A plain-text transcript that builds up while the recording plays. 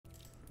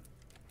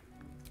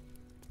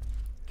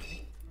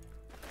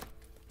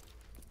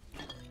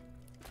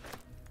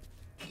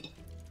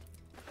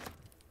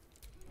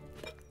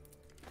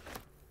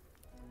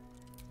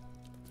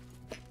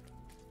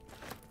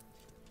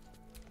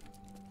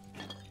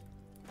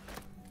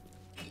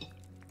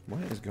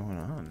What is going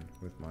on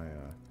with my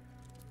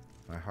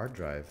my hard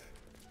drive?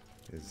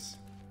 Is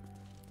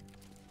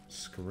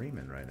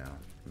screaming right now.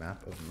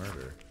 Map of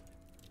murder.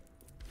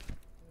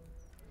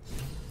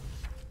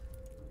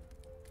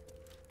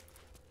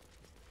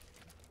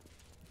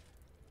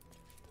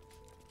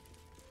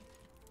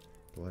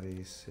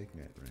 Bloody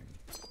signet ring.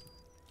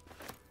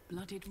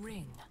 Blooded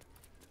ring.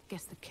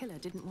 Guess the killer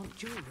didn't want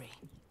jewelry.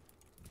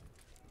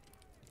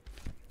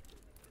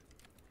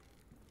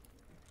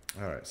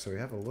 Alright, so we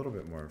have a little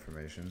bit more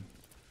information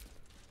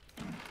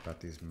about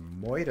these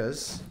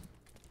moitas.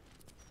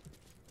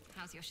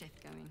 How's your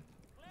shift going?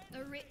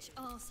 A rich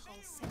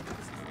arsehole said this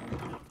is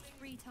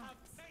 3 times.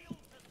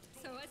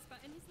 So I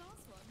spat in his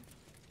last one.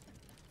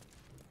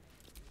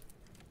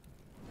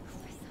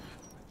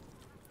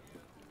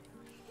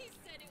 He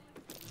said it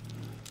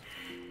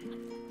was...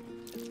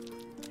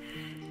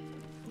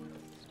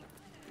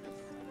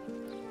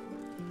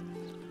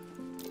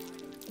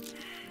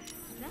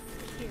 That's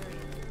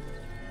curious.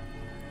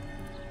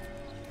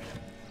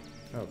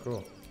 Oh,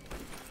 cool.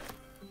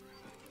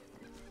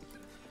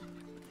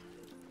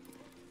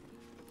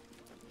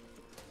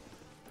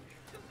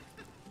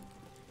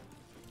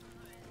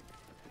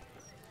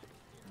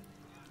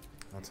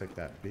 I'll take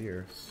that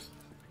beer.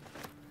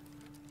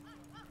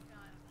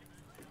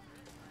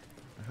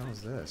 What the hell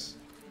is this?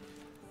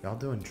 Y'all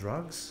doing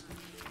drugs?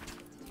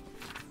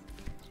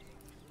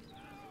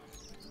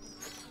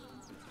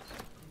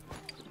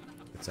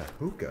 It's a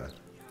hookah.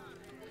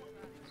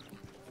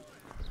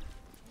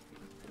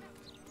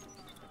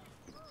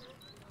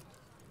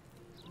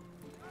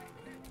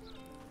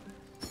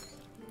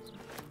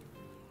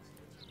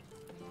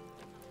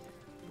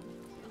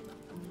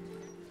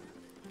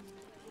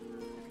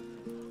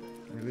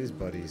 These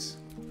buddies.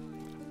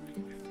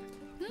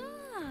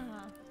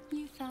 Ah,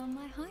 you found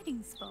my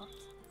hiding spot.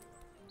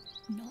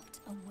 Not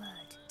a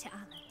word to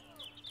Alan.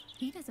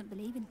 He doesn't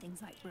believe in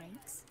things like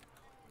breaks.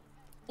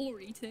 Or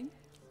eating.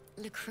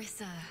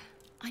 Lacrissa,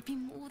 I'd be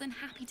more than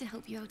happy to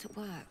help you out at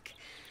work.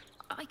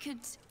 I could...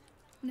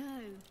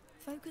 No,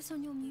 focus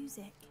on your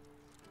music.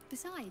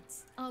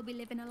 Besides, I'll be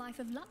living a life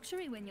of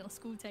luxury when your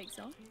school takes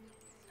off.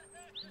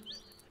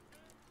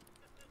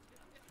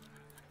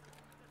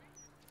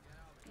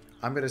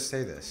 I'm gonna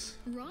say this.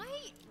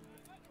 Right?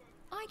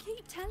 I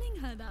keep telling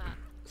her that.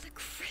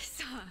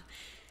 Lacrissa!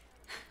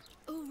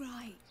 All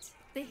right.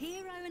 The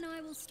hero and I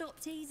will stop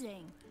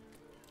teasing.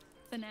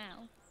 For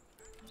now.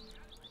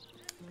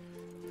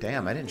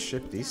 Damn, I didn't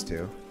ship these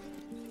two.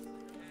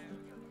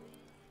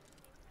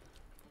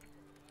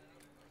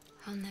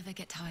 I'll never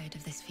get tired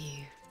of this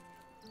view.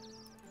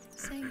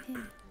 Same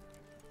here.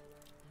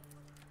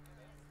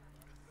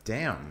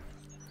 Damn.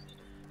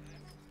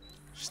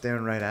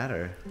 Staring right at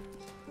her.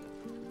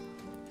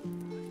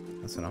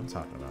 That's what I'm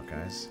talking about,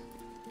 guys.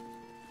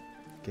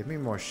 Give me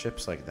more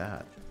ships like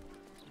that.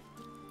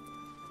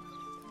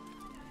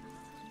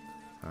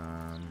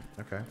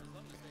 Okay.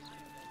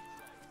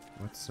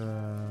 What's, this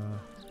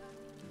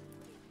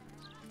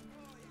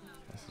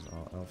is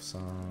all elf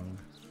song.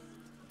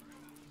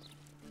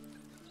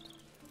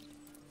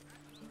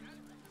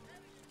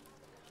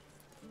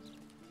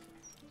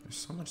 There's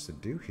so much to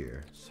do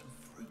here.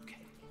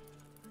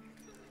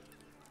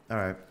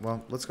 Alright,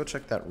 well, let's go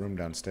check that room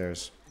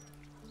downstairs.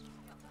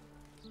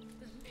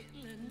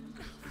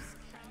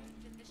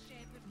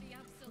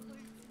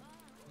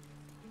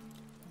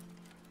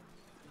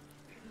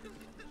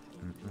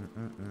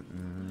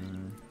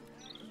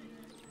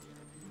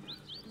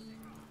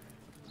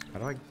 How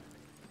do I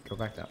go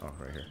back down? Oh,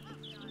 right here.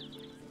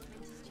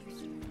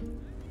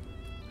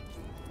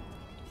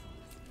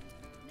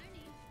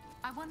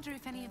 I wonder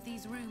if any of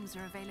these rooms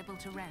are available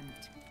to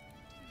rent.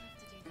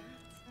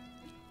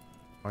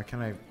 Why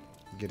can't I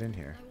get in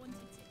here?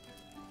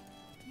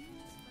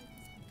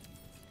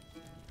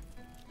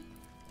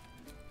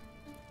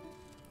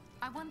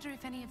 I wonder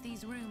if any of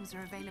these rooms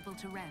are available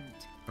to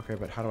rent. Okay,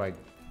 but how do I...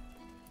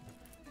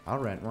 I'll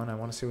rent one. I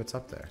want to see what's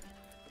up there.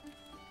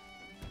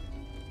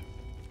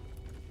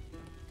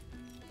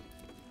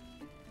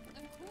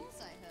 Of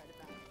course I heard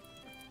about it.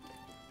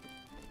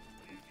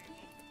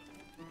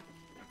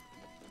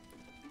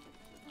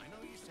 I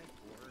know you said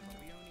quarter, but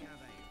we only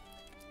have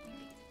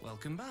 8.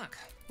 Welcome back.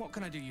 What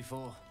can I do you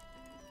for?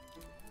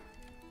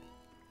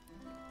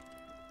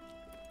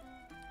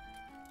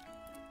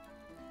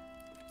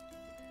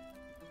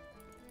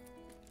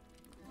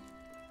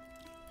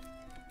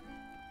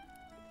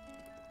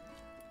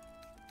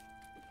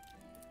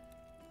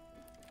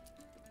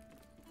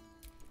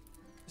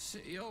 The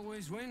city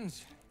always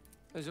wins.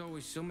 There's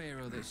always some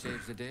hero that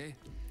saves the day.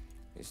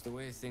 It's the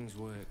way things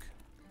work.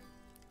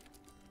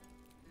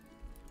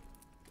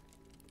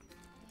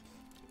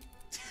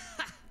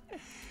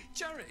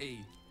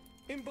 Charity!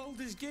 In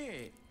Baldur's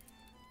Gate!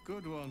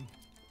 Good one.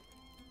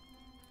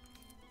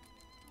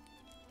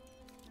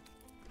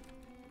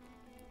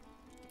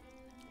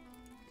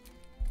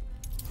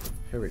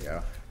 Here we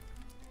go.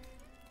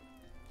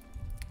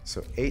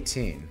 So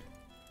 18.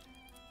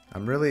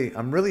 I'm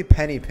really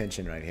penny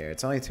pinching right here.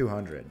 It's only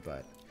 200,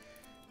 but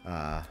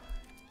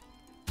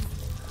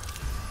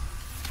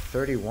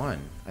 31.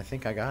 I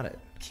think I got it.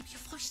 Keep your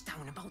voice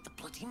down about the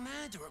bloody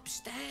murder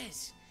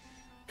upstairs.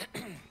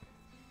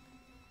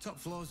 Top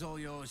floor's all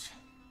yours.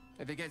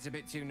 If it gets a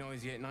bit too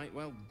noisy at night,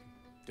 well,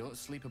 don't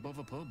sleep above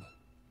a pub.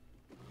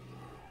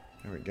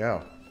 There we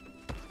go.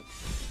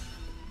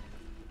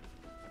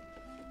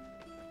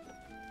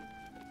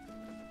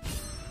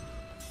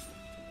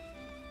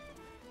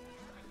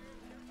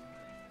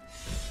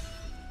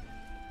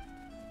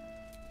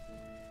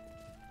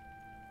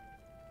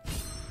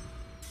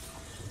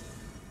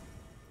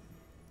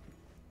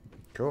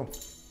 Cool.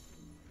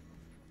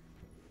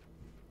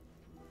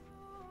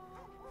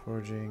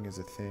 Foraging is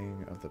a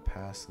thing of the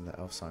past in the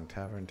Elfsong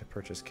Tavern. To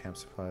purchase camp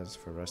supplies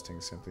for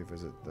resting, simply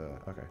visit the...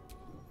 Okay.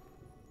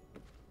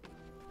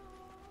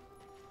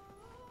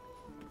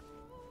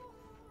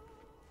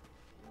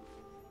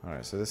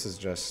 Alright, so this is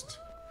just...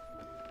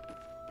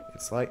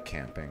 It's like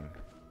camping,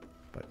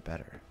 but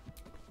better.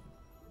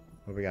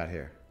 What we got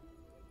here?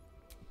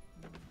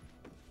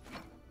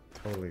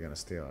 Totally gonna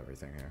steal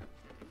everything here.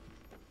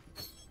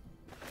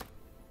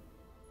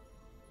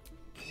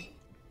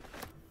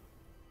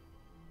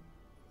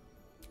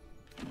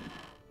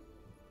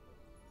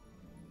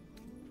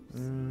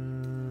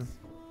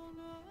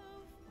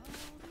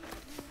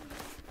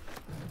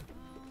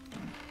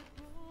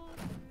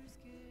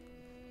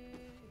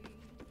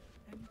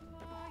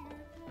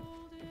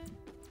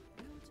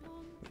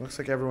 Looks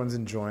like everyone's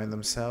enjoying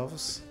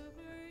themselves.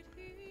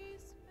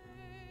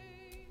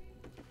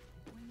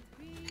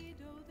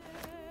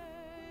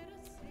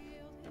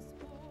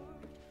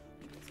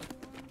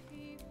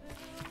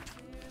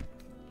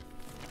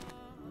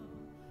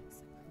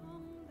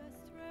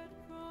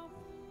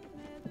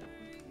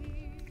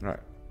 All right.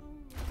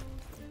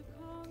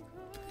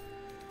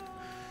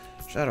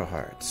 Shadow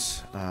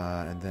Hearts,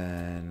 and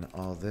then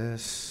all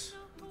this.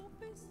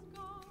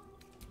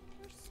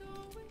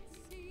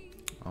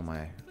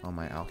 All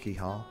my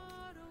alcohol.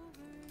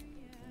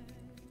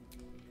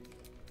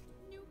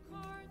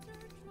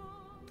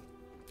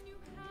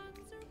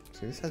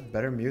 See, this has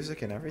better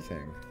music and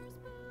everything.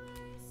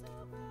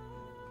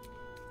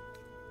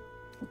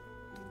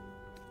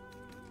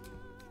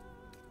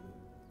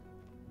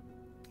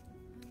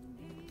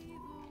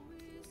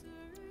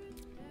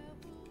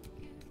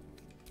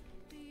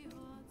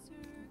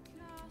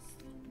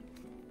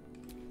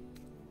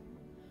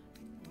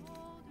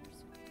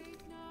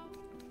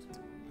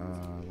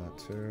 That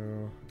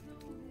too.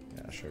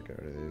 Yeah, sure, get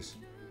rid of these.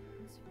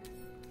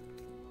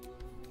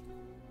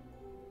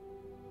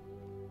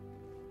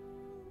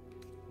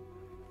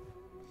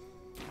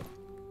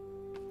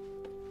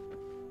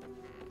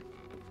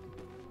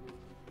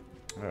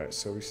 Alright,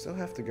 so we still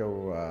have to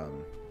go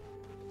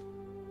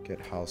get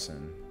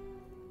Halsin.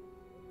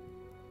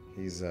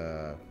 He's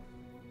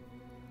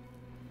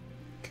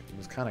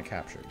was kind of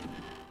captured.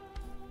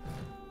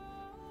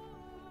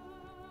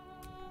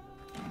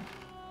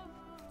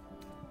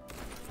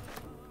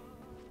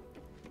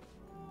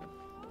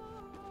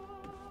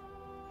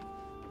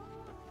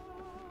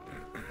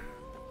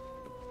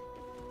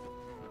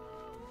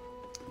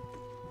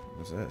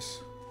 What's this?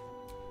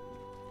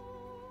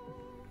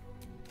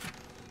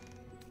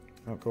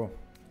 Oh, cool.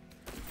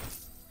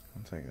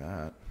 I'll take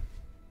that.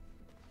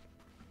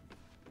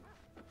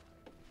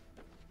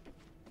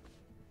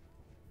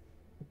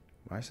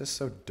 Why is this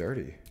so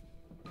dirty?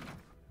 What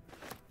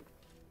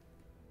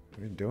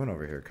are you doing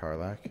over here,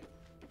 Karlach?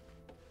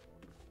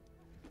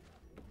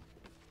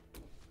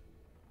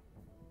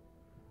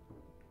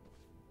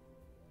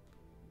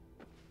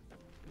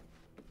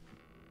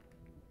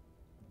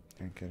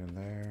 Can't get in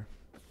there.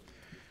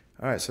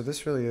 Alright, so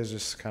this really is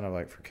just kind of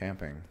like for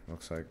camping,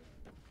 looks like.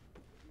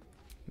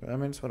 I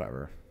mean, it's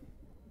whatever.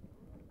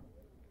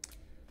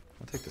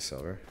 I'll take the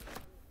silver.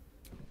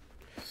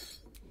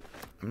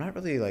 I'm not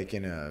really like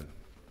in a...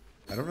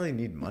 I don't really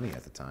need money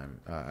at the time.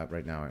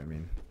 Right now, I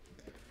mean.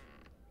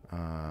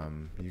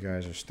 You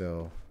guys are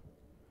still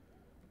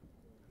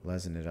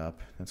lesing it up.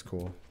 That's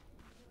cool.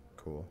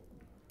 Cool.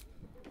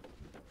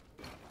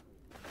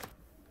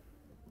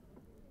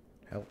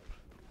 Help.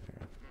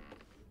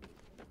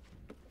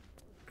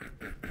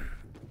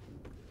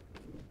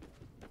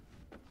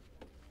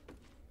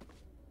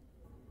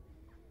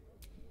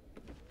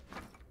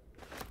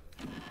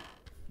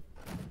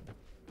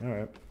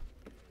 Alright.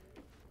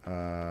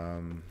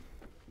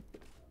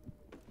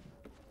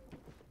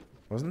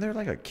 Wasn't there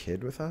like a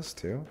kid with us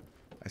too?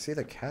 I see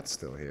the cat's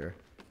still here.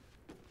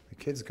 The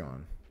kid's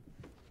gone.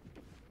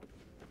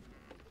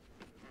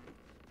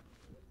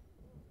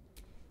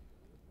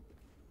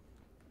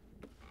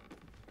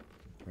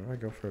 Where do I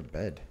go for a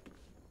bed?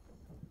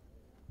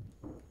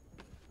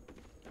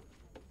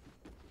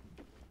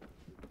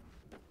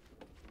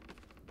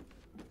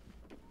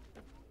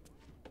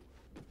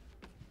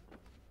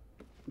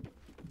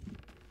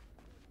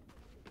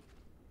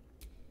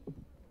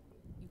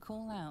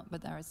 Call out,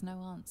 but there is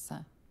no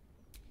answer.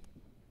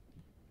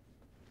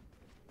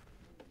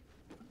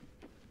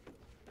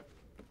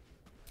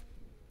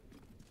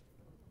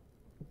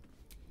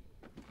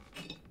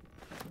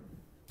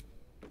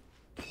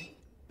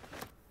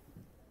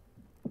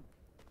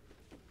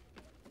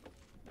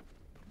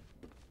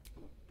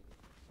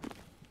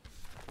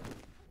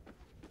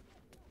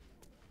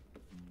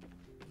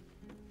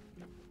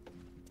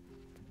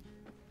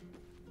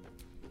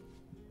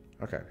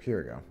 Okay,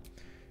 here we go.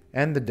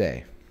 End the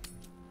day.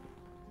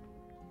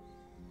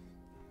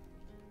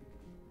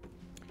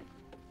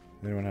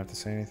 Anyone have to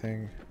say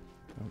anything?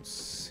 I don't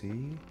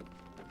see.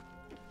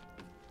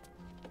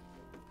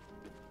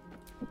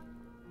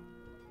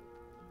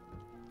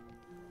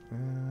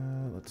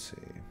 Let's see.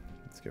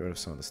 Let's get rid of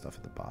some of the stuff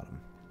at the bottom.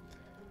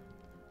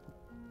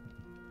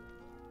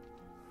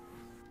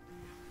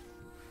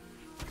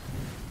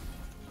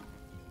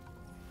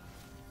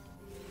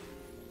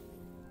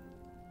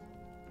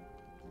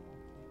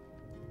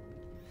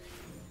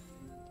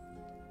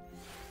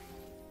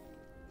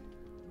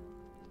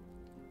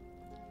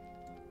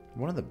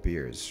 One of the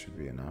beers should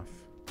be enough.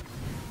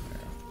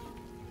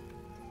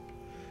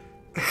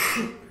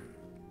 There.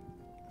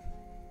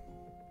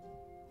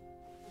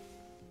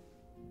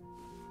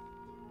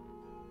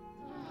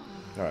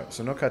 Alright,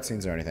 so no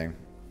cutscenes or anything.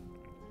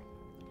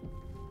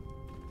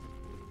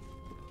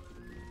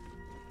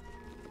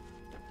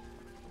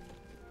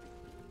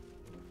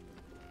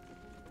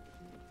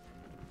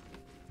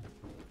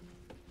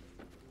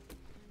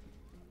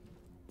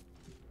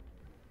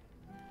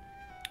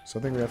 So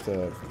I think we have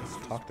to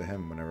talk to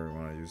him whenever we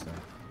want to use that.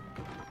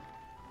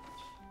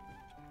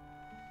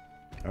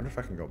 I wonder if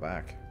I can go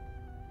back.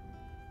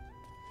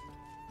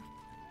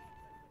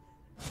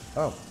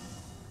 Oh,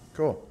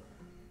 cool.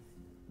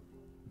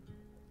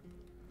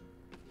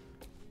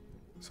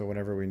 So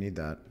whenever we need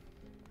that,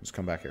 just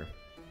come back here.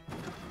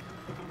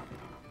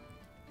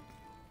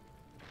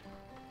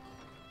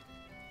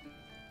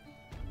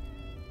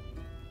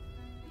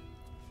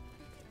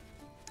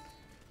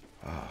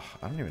 I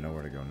don't even know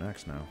where to go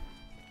next now.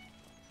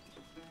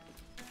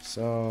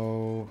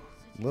 So,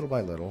 little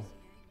by little,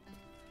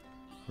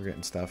 we're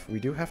getting stuff. We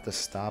do have to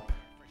stop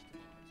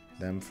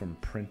them from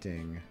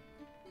printing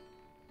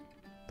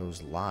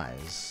those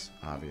lies,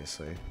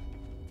 obviously.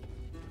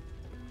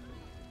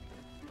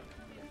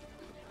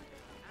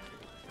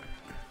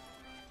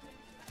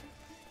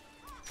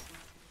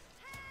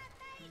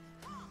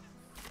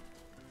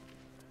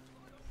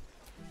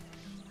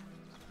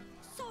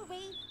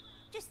 Sorry,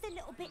 just a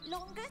little bit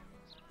longer.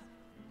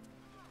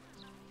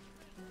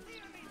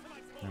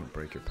 Don't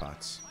break your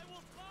pots.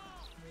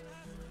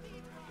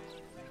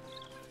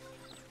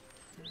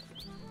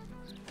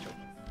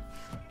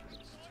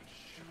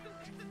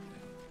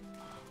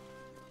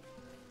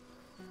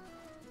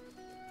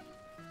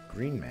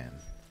 Green man.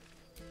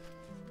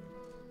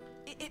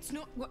 It's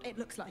not what it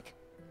looks like.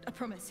 I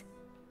promise.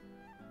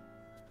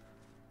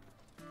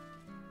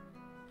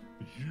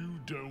 You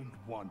don't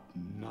want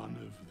none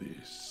of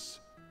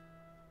this.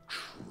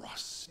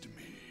 Trust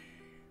me.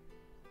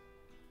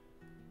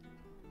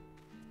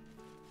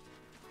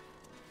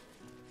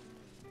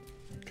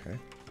 Okay.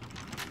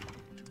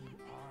 Do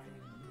I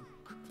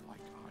look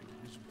like I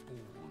was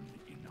born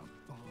in a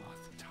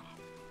bathtub?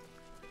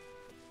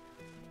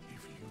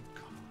 If you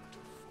can't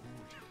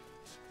afford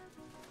it.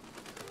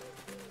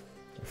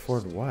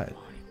 Afford what?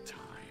 My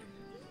time.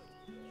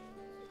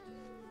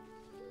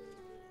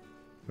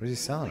 What is he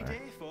selling her?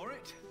 For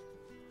it.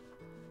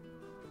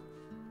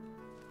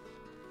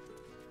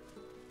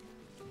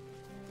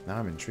 Now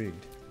I'm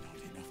intrigued. Not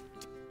enough.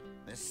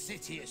 The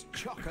city is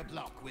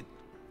chock-a-block with.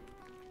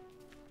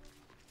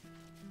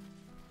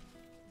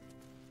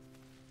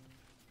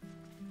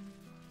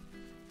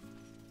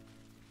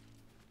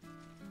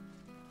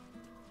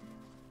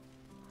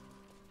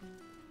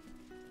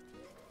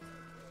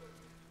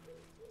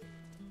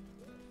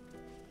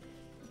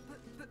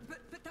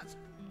 But that's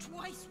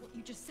twice what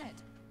you just said.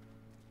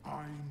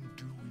 I'm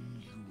doing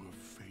you a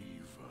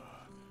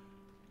favor.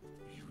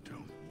 You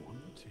don't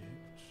want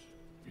it.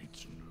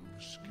 It's no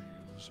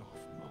scales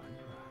off my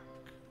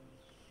back.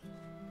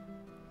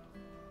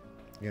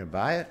 You gonna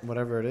buy it?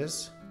 Whatever it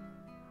is?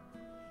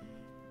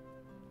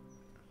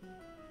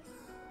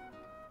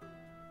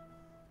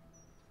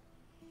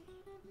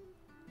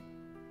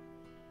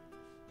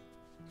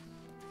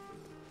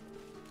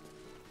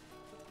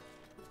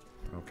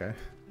 Okay.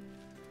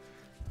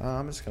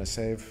 I'm just gonna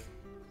save.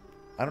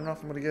 I don't know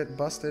if I'm gonna get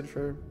busted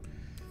for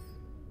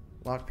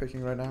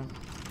lockpicking right now.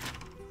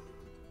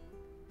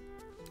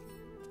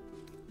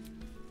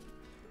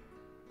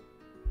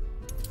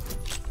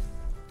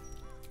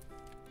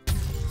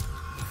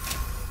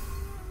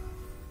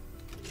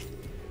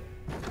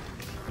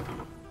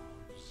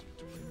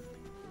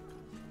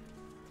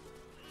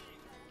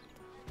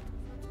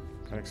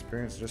 Got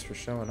experience just for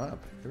showing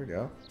up. Here we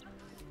go.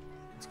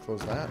 Let's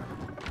close that.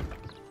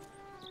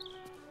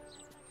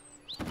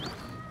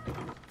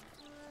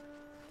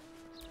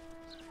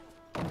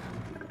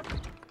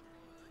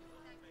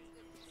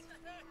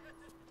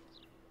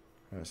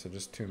 Alright, so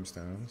just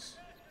tombstones.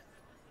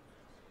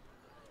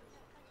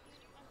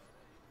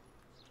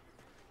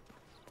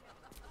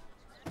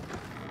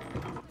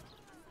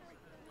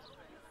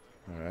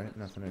 Alright,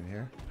 nothing in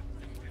here.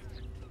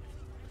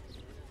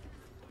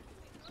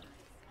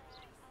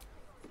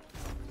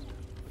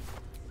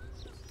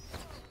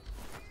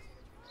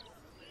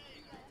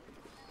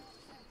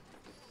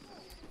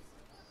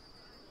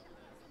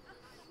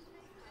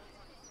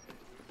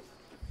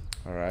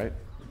 Alright,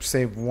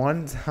 save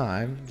one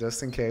time,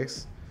 just in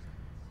case.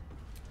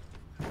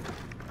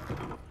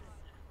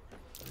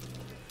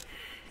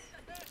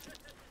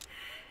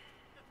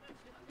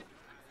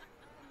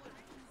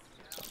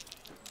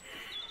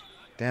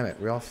 Damn it,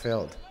 we all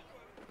failed.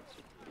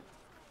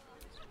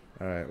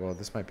 Alright, well,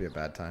 this might be a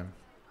bad time.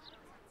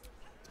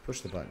 Let's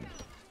push the button.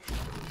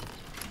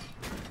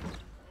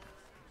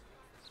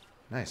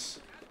 Nice.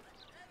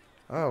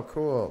 Oh,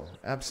 cool.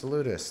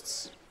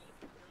 Absolutists.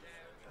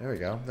 There we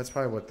go. That's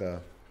probably what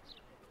the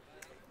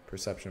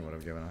perception would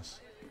have given us.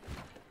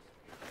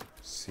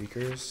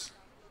 Seekers.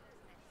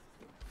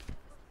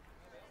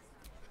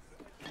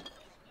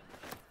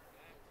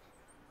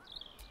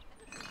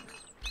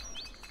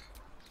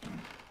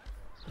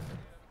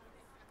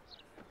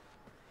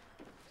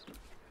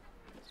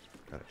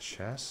 Got a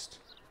chest.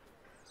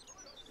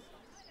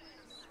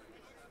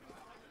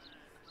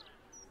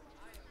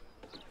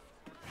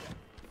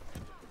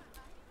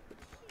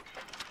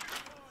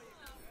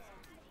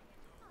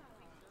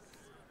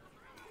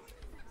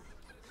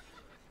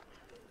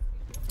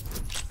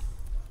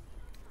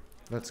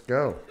 Let's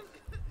go.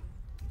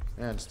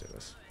 Yeah, let's do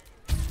this.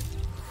 There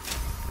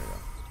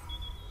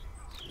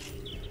we go.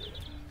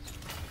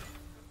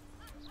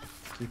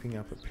 Keeping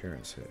up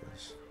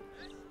appearances.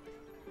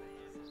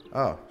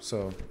 Oh,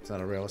 so it's not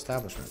a real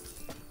establishment.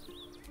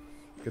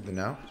 Good to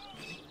know.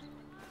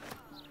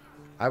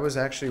 I was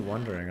actually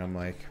wondering, I'm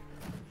like,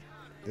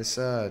 this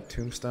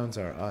tombstones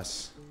are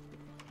us.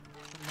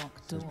 The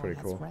locked This is door pretty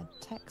has cool. red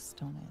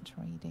text on it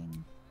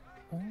reading,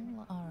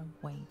 "All are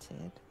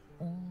awaited,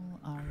 all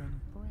are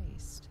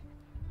embraced.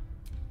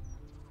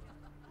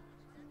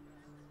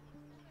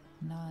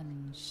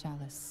 None shall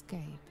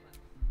escape."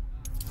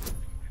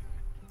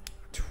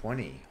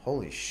 20.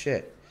 Holy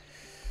shit.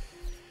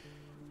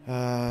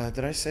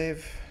 Did I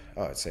save?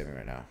 Oh, it's saving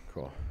right now.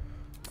 Cool.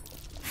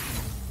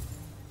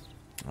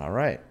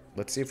 Alright.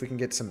 Let's see if we can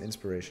get some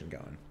inspiration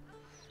going.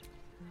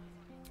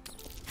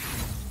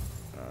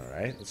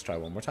 Alright, let's try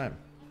one more time.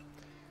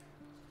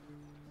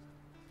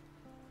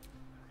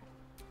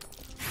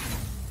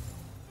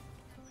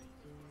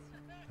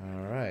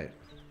 Alright.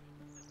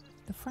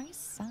 The phrase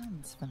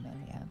sounds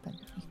familiar, but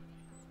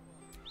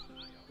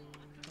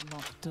the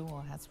locked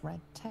door has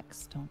red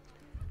text on.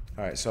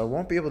 Alright, so I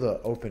won't be able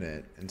to open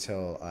it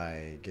until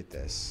I get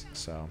this,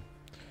 so.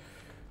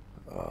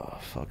 Oh,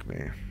 fuck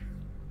me.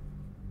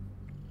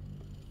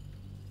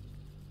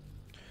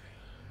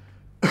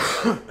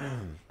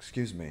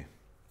 Excuse me.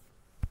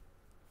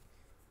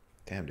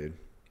 Damn, dude.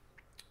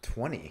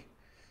 20.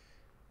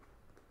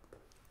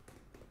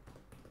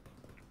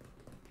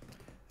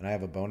 And I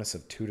have a bonus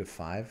of 2 to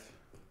 5.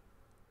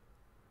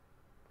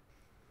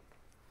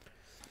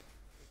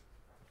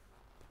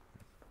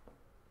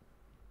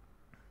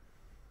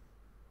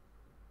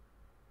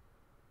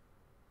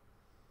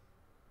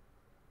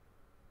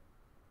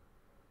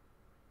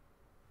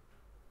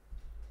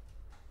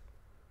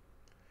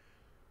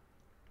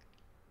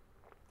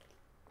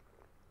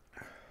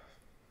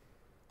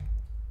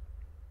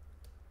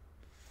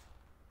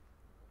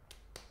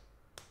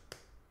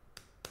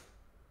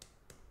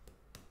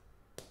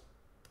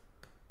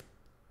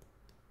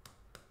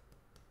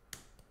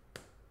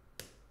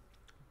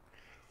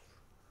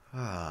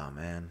 Ah,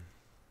 man.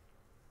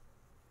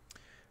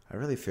 I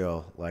really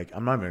feel like,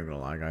 I'm not even gonna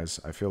lie,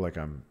 guys. I feel like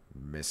I'm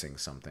missing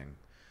something.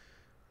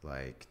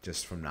 Like,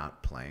 just from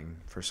not playing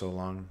for so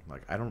long.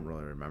 Like, I don't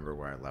really remember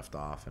where I left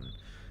off, and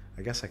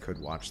I guess I could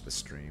watch the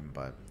stream,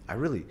 but I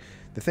really,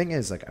 the thing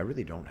is, like, I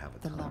really don't have a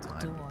The ton of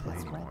locked time door to play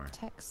has anymore. red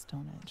text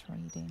on it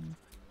reading,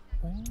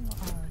 "All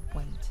are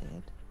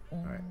awaited,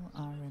 all Right.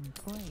 are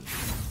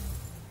embraced.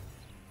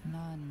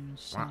 None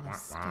shall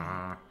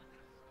escape."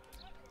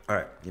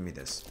 Alright, give me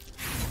this.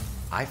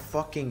 I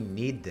fucking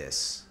need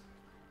this.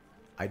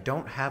 I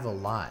don't have a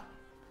lot.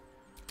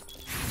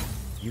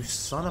 You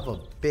son of a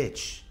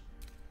bitch.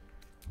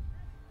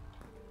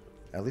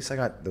 At least I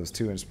got those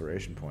 2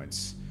 inspiration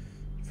points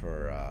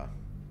for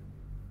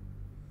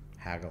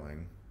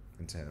haggling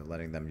into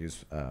letting them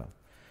use,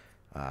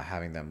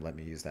 having them let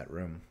me use that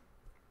room.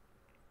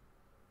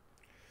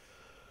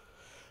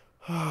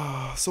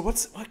 So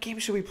what game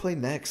should we play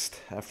next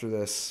after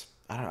this?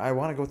 I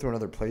want to go through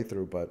another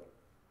playthrough, but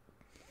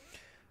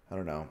I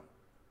don't know.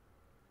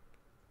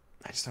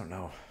 I just don't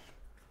know.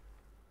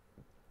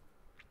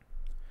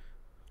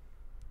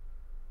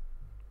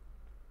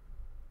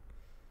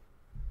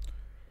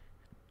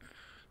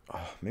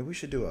 Oh, maybe we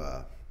should do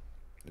a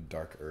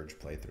Dark Urge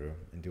playthrough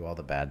and do all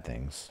the bad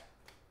things.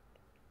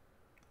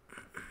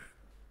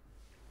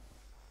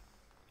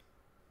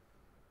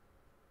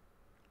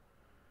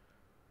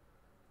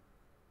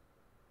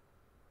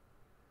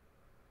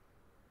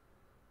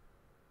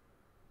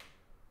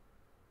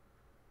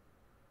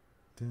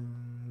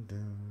 Dun,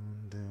 dun,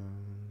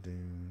 dun,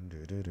 dun,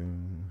 dun, dun,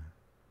 dun.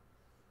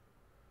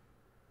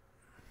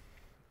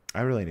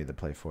 I really need to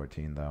play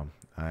 14 though.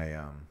 I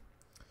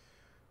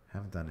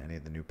haven't done any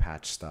of the new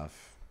patch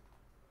stuff.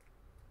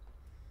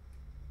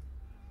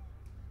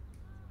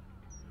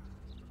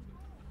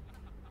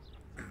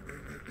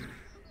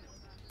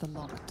 The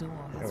locked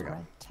door There has we go.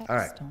 red text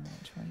Alright. on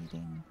it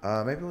reading.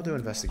 Maybe we'll do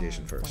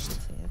investigation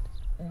first. Weighted,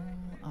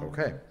 all are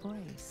Okay.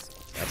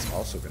 embraced. That's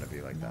also going to be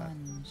like that.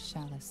 None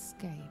shall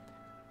escape.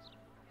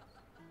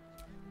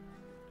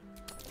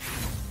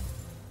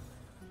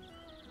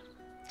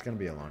 It's going to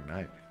be a long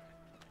night.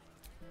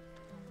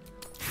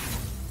 I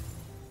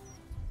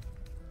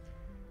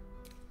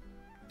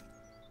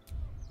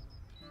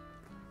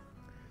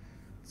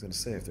was going to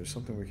say, if there's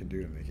something we can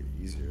do to make it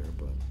easier,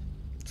 but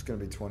it's going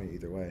to be 20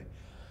 either way.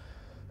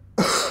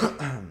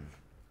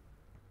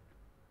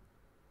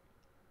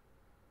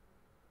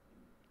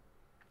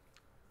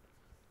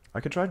 I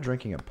could try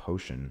drinking a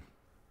potion.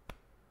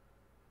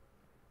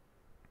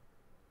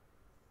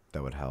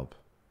 That would help.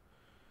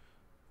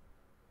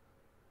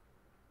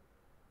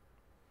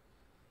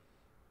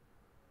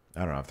 I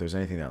don't know if there's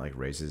anything that like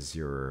raises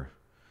your...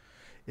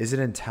 Is it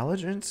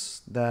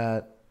intelligence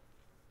that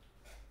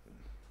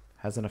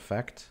has an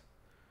effect?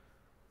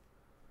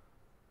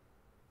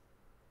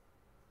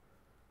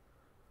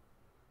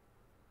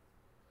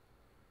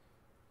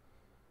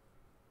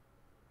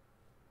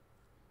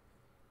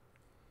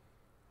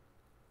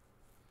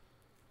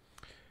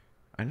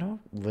 I know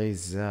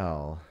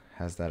Lae'zel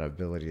has that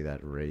ability that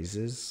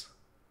raises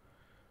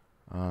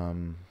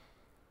one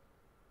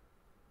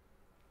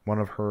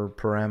of her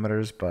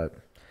parameters, but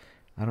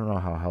I don't know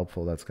how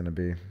helpful that's going to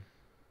be.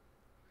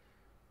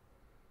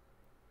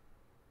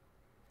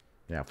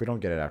 Yeah, if we don't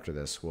get it after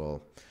this,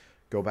 we'll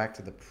go back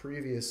to the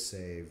previous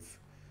save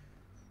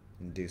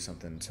and do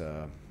something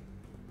to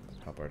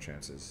help our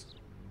chances.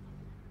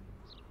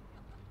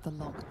 The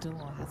locked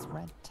door has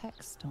red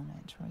text on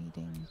it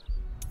reading,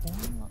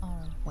 all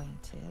are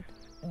awaited,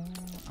 all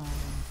are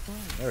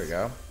embraced. There we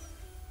go.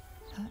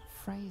 That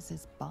phrase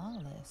is bar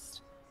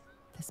list.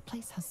 This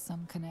place has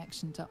some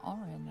connection to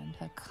Orin and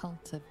her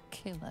cult of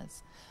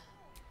killers.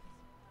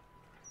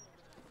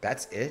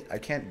 That's it? I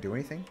can't do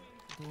anything?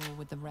 Door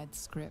with the red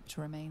script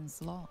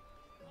remains locked.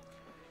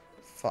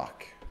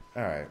 Fuck.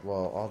 Alright,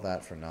 well, all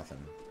that for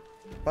nothing.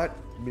 But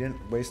we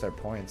didn't waste our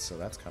points, so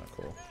that's kind of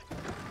cool.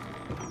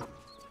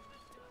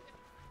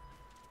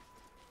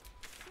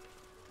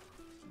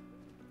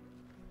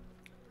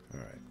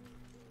 Alright.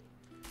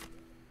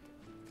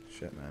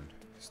 Shit, man.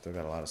 Still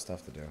got a lot of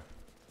stuff to do.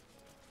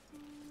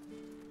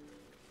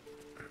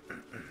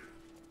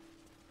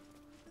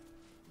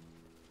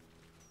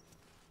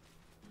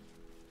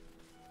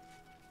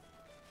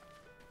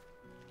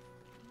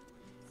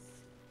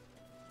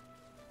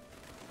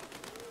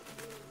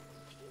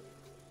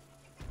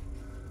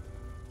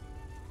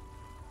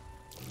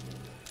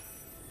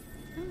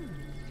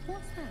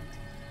 What's that?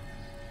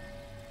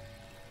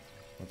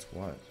 What's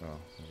what? Oh,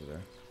 over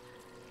there.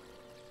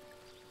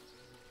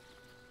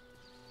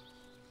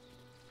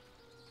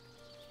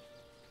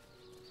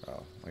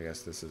 Oh, I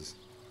guess this is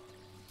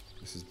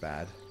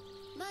bad.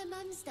 My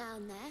mum's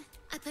down there.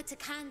 I put a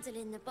candle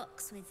in the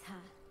box with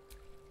her.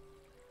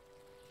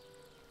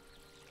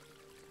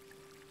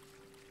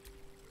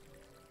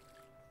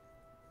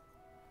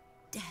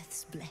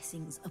 Death's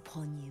blessings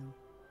upon you.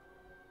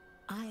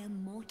 I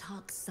am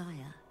Mortark's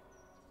sire,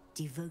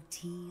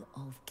 devotee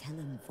of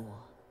Kellenvor.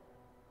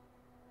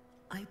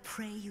 I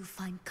pray you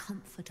find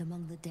comfort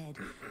among the dead,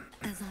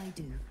 as I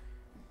do.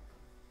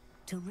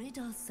 To rid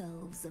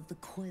ourselves of the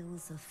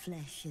coils of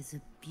flesh is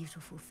a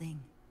beautiful thing.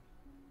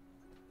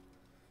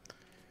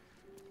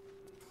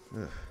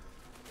 Ugh.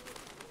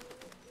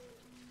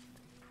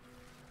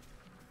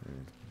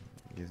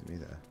 Gives me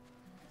the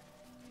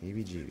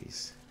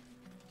heebie-jeebies.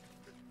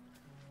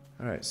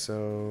 Alright,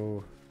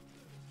 so...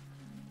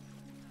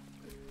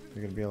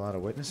 There gonna be a lot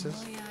of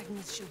witnesses? My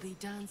Agnes shall be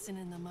dancing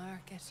in the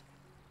market.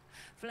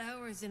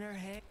 Flowers in her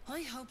hair.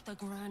 I hope the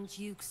Grand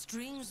Duke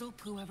strings up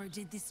whoever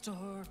did this to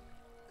her.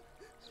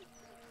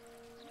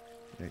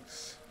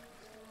 Yikes.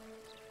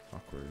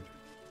 Awkward.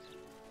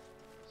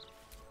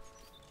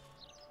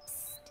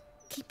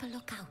 Keep a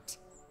lookout.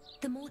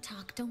 The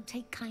Mortark don't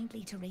take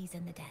kindly to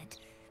raising the dead.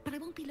 But I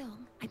won't be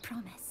long, I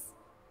promise.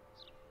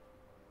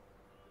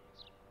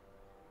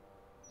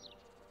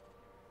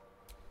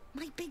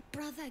 My big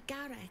brother,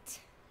 Garrett.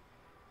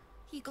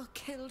 He got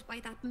killed by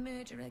that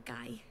murderer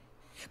guy.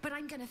 But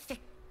I'm gonna fix...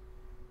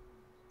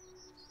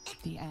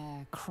 The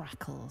air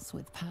crackles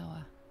with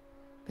power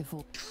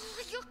before...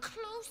 Oh, you're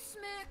close,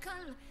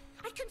 Merkel.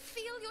 I can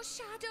feel your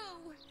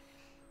shadow.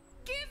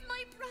 Give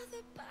my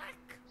brother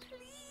back,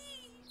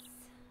 please.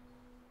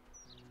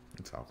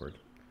 It's awkward.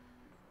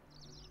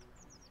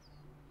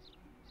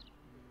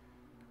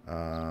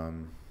 The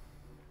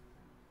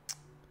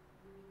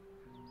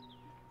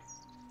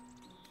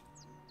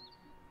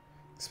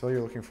spell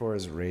you're looking for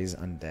is Raise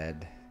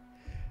Undead.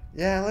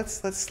 Yeah,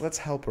 let's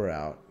help her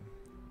out.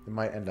 It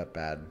might end up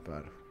bad,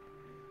 but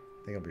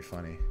I think it'll be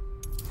funny.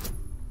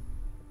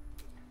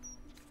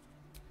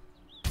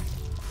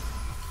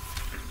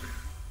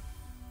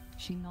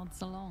 She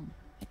nods along.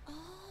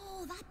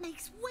 Oh, that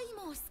makes way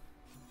more sense.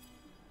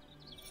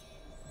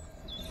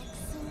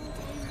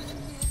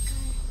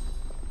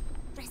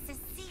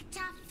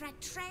 Resuscita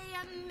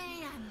fratrea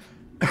meam.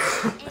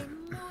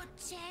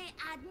 Emote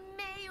ad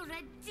me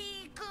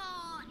redigo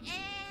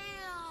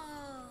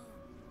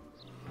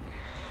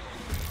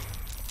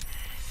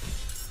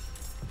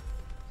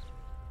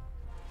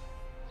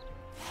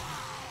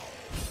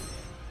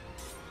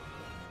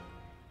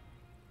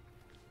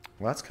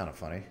Well, that's kind of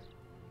funny.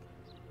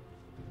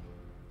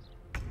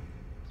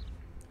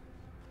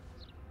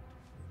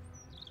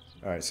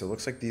 Alright, so it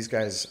looks like these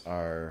guys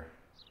are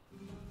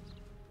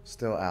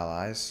still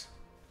allies.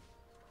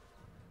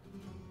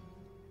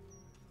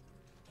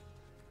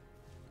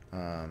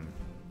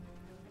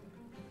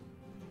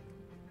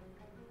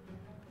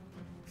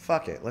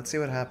 Fuck it. Let's see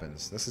what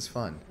happens. This is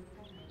fun.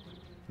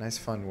 Nice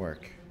fun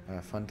work.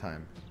 Fun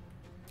time.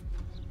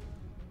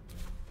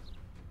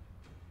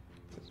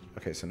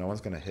 Okay, so no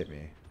one's gonna hit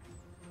me.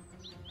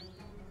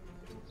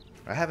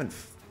 I haven't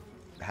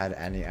had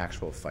any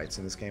actual fights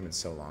in this game in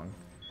so long.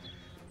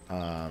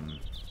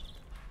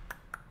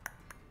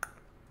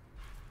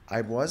 I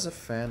was a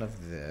fan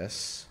of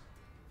this.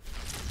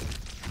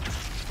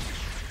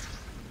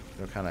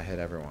 It'll kind of hit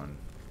everyone.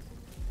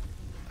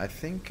 I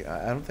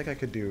don't think I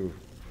could do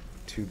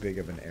too big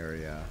of an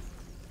area,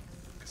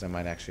 because I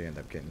might actually end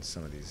up getting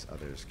some of these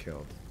others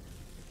killed.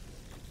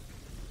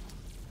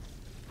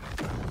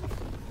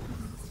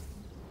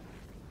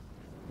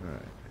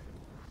 Alright.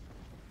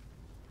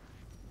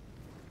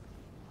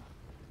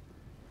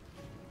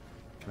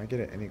 Can I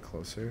get it any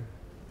closer?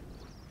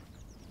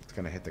 It's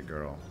gonna hit the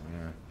girl.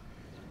 Yeah.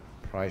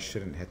 Probably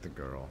shouldn't hit the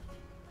girl.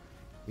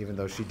 Even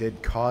though she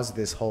did cause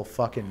this whole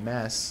fucking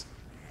mess.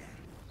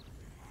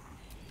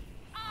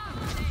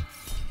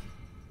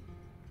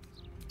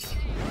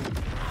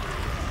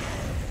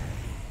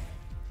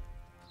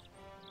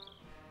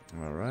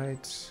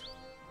 Alright.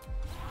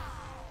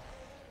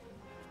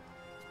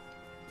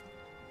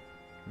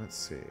 Let's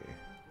see.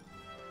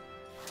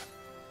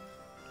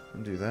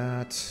 I'll do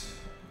that.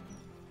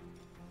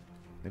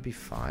 Maybe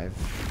 5.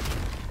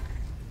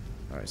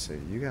 Alright, so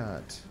you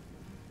got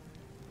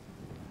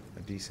a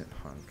decent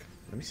hunk.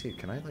 Let me see,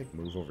 can I like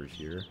move over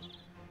here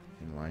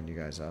and line you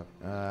guys up?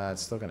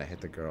 It's still gonna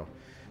hit the girl.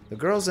 The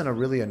girl's in a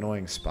really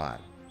annoying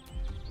spot.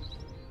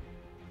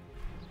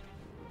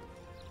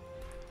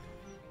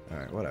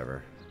 Alright,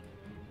 whatever.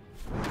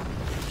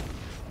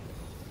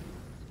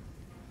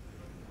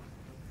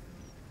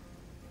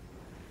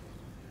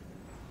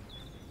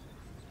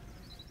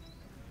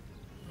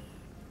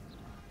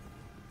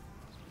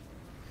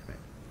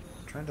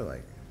 I'm trying to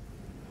like...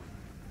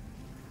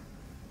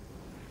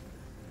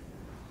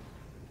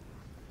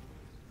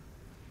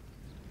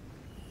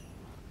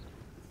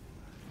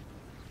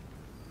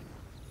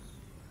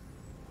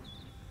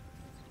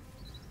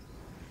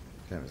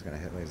 Damn, it's gonna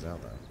hit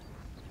Lae'zel though.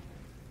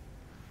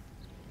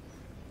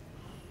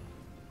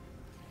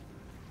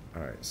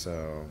 Alright,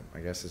 so I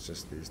guess it's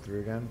just these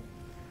 3 again.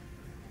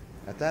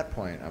 At that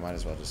point, I might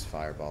as well just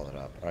fireball it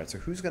up. Alright, so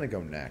who's gonna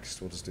go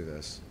next? We'll just do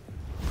this.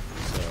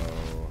 So,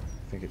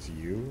 I think it's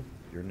you.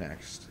 You're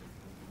next.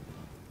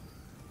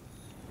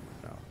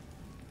 No.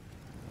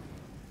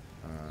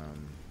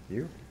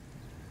 You?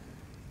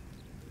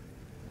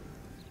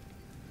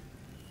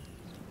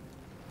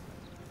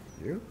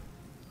 You?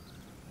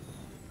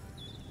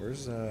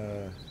 Where's,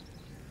 Oh,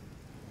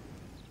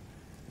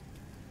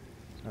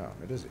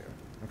 it is you.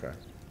 Okay.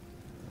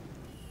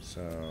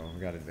 So, we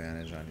got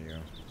advantage on you.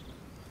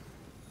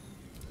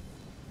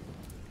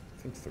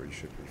 I think 3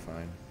 should be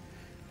fine.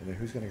 And then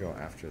who's gonna go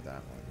after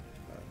that one?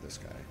 This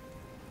guy.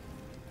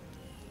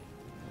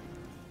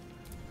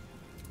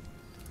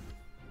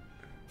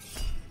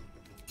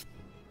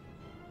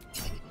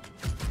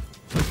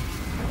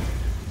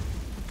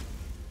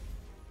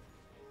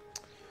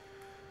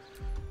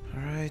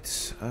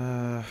 Alright,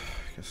 I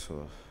guess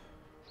we'll...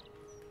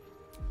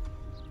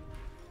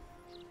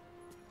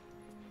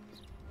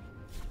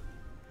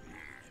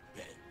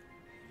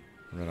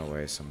 run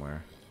away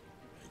somewhere.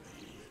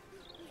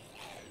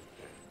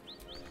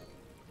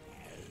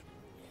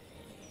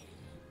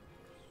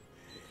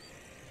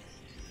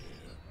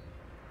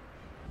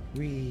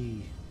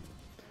 Whee!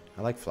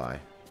 I like fly.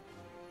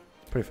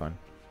 Pretty fun.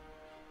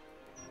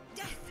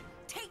 Death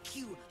take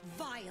you,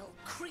 vile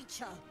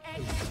creature!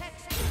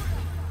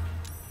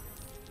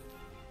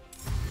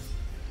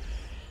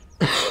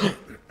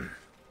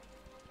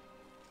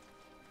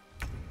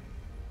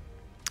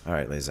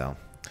 Alright, Lae'zel.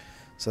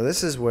 So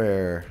this is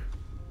where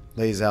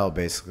Lae'zel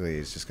basically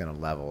is just gonna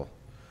level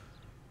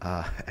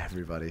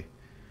everybody.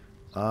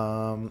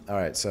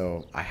 Alright,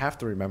 so I have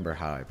to remember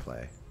how I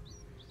play.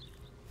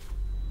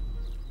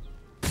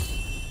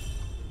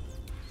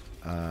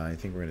 I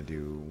think we're gonna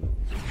do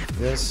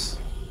this.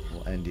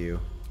 We'll end you.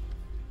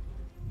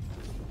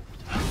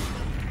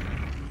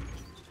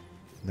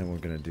 Then we're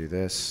gonna do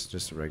this,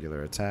 just a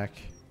regular attack.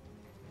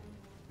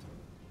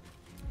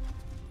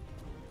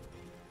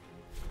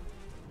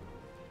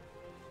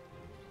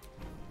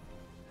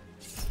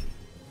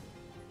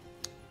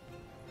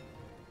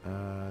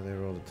 They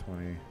rolled a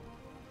 20.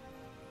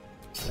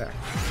 There.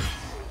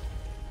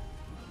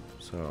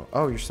 So,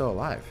 oh, you're still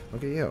alive.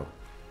 Look at you.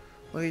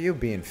 Look at you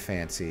being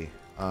fancy.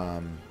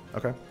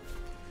 Okay.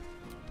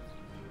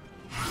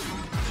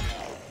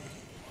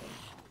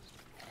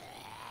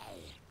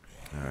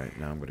 Alright,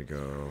 now I'm gonna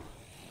go...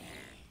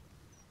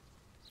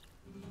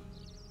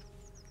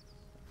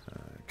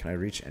 can I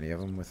reach any of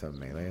them with a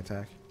melee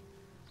attack?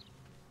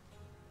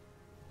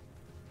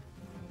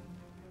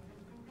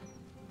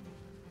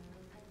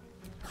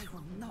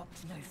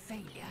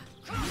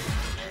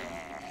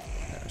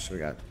 So we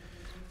got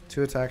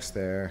 2 attacks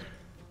there.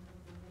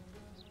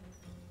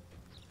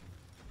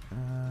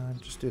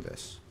 Just do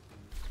this.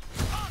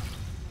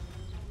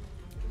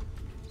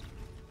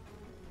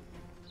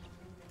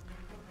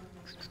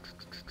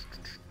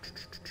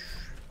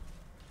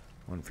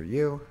 One for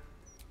you.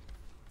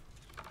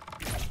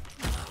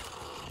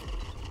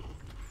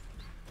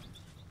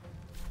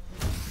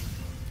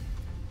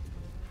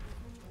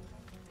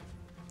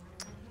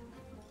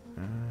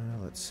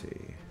 Let's see.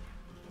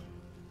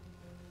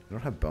 I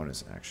don't have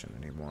bonus action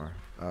anymore.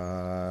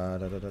 Da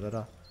da da da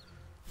da.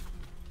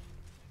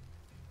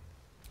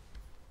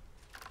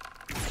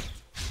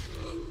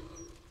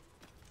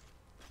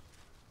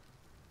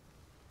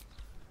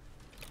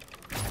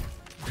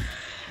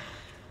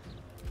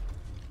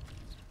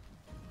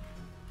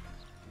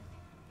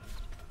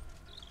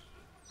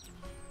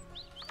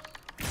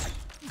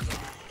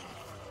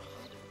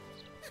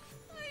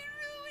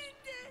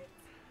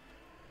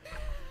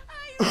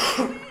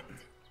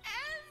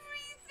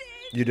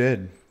 You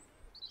did.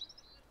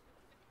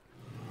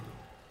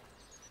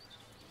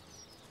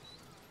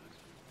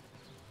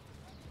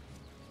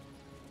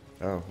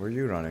 Oh, where are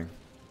you running?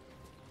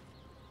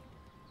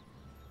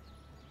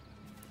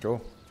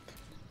 Cool.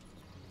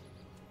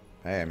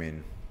 Hey, I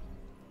mean,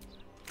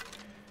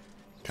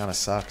 kind of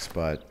sucks,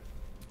 but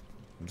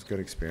it was good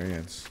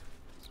experience.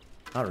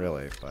 Not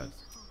really, but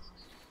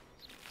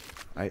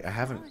I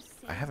haven't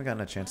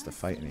gotten a chance to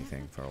fight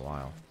anything for a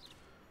while.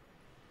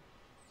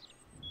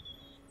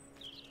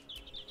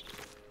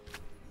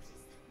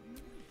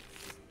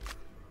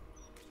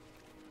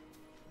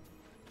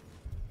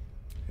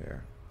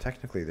 Here,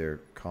 technically they're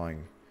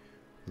calling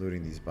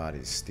looting these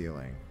bodies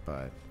stealing,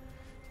 but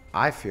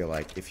I feel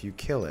like if you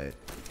kill it,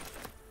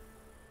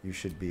 you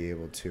should be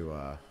able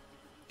to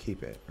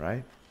keep it,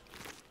 right?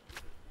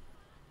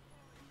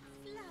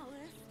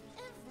 Flowers,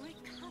 every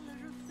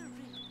color of the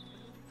rainbow.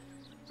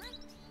 Right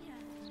here.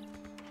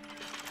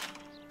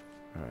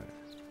 Alright.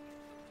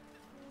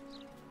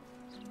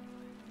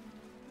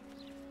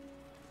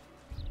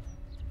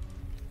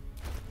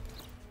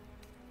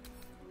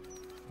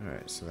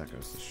 Alright, so that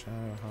goes to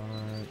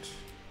Shadowheart.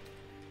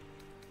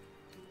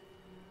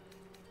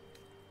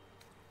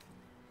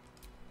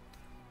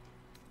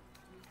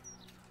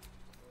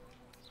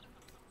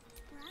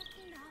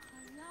 Brighten up a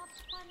loved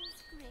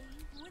one's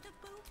grave with a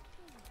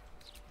bouquet,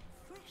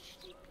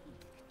 freshly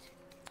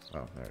picked.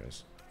 Oh, there it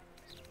is.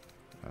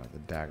 The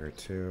dagger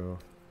too.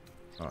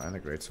 Oh, and the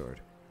greatsword.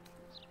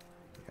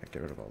 Yeah,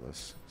 get rid of all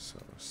this. So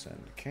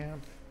send to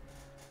camp.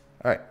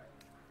 Alright.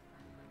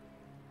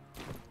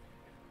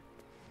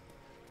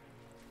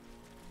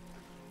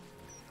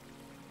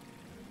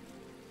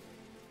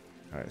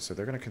 Alright, so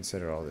they're gonna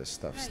consider all this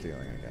stuff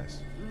stealing, I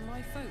guess.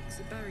 My folks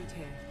are buried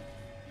here.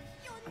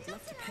 I'd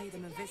love to pay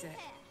them a visit.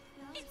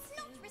 It's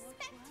not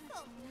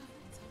respectful.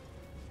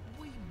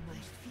 We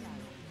must go.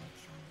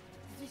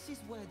 This is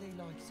where they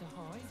like to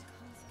hide.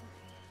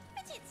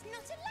 But it's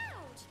not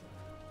allowed.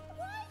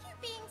 Why are you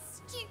being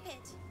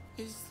stupid?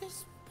 Is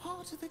this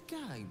part of the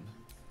game?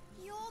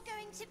 You're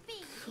going to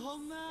be.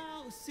 Come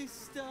out,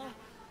 sister.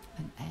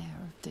 An air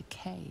of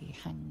decay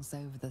hangs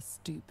over the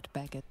stooped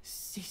beggar.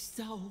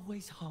 Sister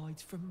always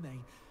hides from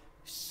me.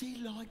 She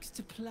likes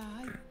to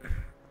play.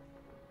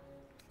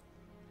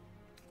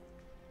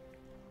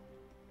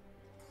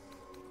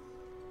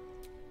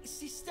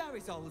 Sister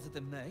is older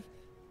than me.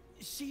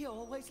 She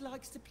always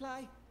likes to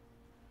play.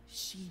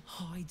 She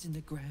hides in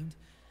the ground,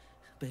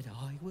 but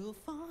I will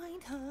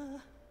find her.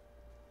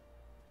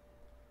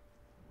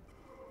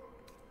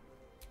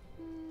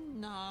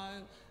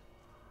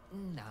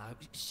 No,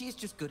 she is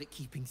just good at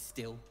keeping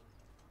still.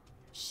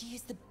 She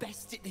is the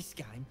best at this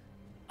game.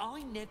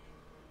 I never...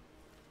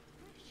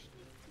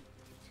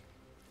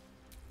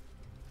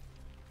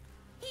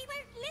 He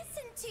won't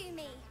listen to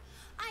me.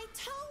 I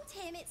told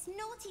him it's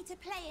naughty to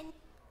play in.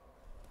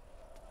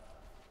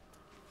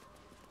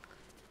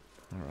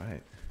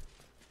 Alright.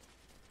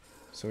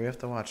 So we have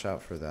to watch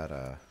out for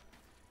that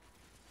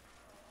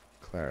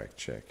cleric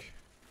chick.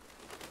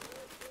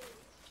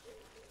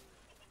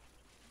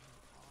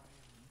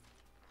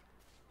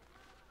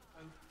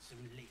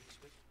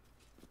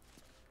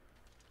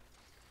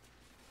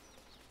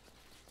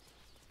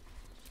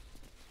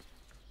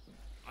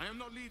 I am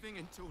not leaving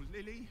until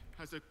Lily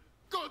has a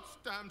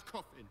goddamned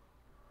coffin.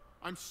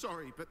 I'm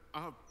sorry, but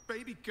our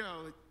baby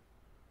girl...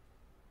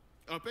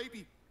 Our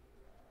baby...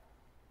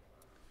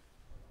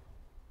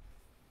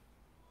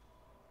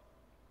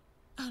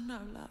 I know,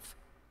 love.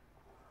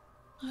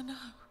 I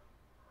know.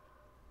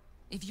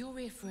 If you're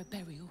here for a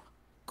burial,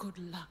 good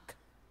luck.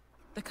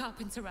 The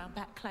carpenter around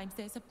back claims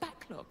there's a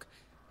backlog.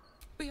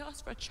 We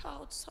asked for a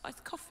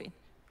child-sized coffin,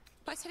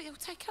 but I said it'll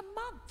take a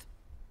month.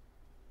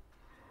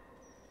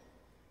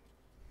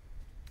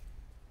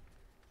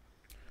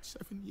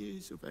 7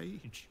 years of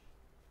age.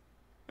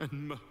 And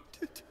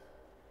murdered.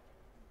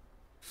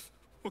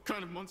 What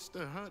kind of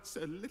monster hurts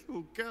a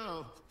little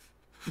girl?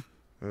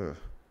 Ugh.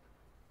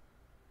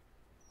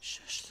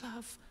 Shush,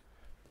 love.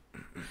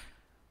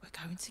 We're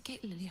going to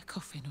get Lily a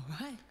coffin, all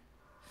right?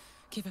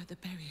 Give her the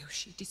burial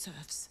she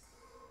deserves.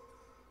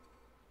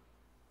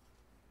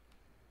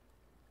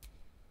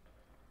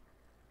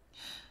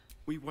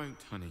 We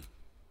won't, honey.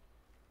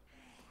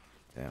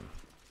 Damn.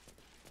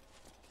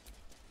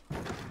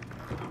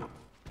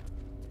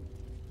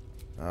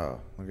 Oh,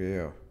 look at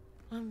you.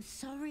 I'm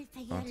sorry for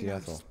Auntie your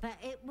Ethel. loss, but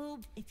it will...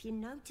 If you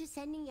notice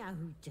any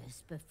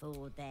odors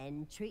before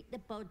then, treat the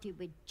body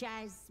with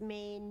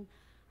jasmine,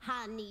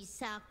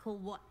 honeysuckle,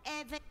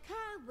 whatever.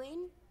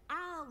 Kerwin?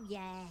 Oh,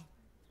 yeah.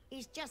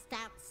 He's just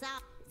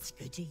outside. It's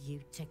good of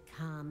you to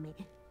come.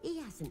 He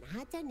hasn't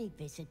had any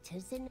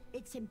visitors, and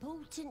it's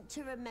important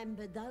to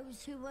remember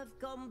those who have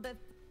gone before.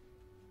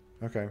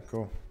 Okay,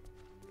 cool.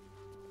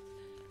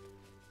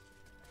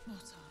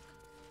 Mortark,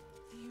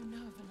 do you know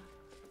of enough?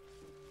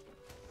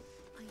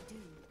 I do.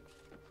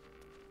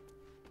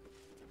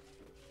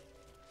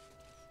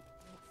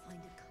 I'll find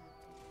a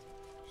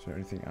carpet. Is there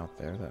anything out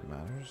there that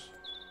matters?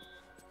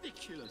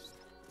 Ridiculous.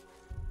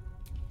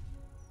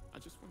 I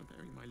just want to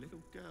bury my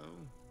little girl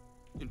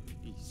in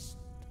peace.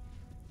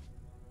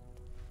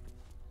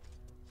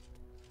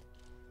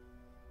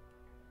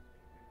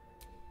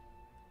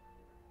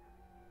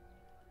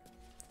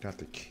 Got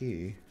the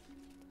key,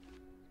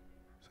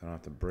 so I don't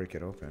have to break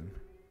it open.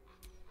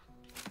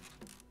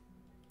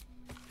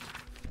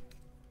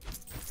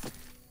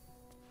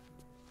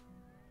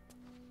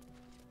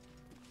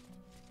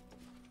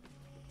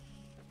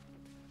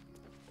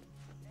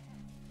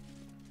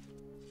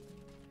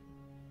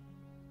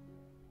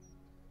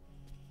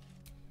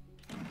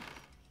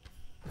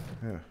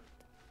 Yeah,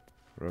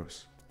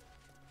 gross.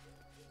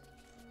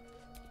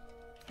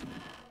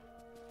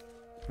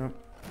 Nope.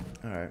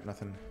 All right,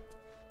 nothing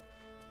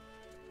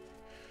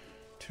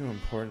too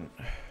important.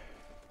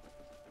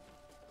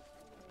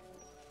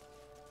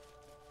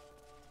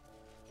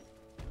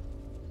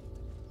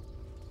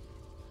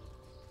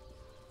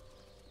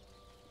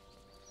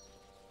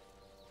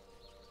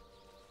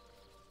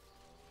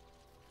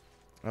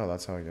 Oh,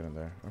 that's how I get in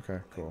there. Okay,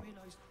 cool. I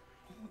realised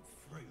we weren't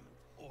through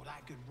all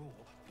that good raw,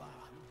 but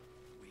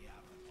we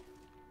haven't.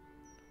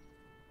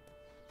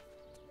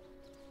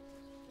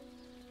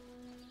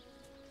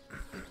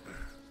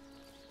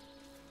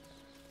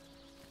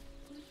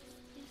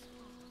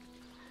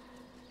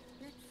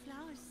 Let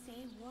flowers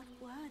say what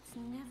words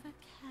never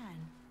can.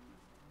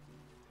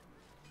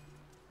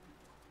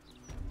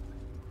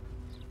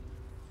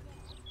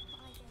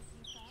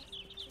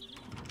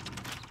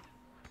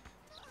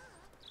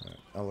 Alright,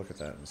 I'll look at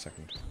that in a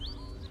second.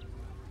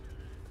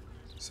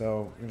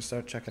 So, I'm gonna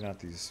start checking out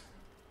these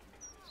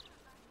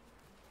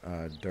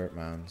dirt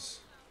mounds.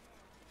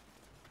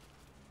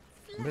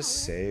 I'm gonna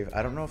save.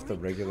 I don't know if the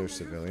regular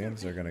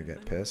civilians are gonna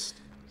get pissed.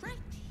 Right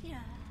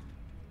here.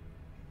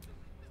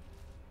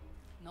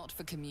 Not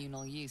for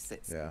communal use,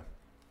 it's... Yeah.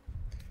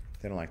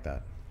 They don't like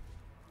that.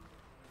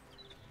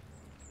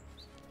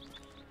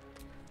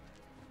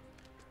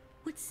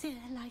 Would Sarah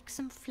like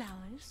some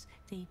flowers?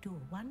 They do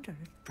a wonder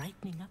at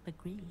brightening up a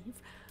grave.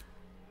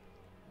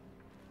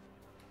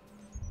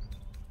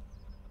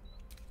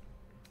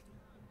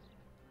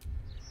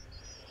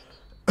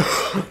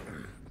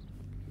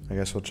 I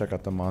guess we'll check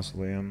out the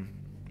mausoleum.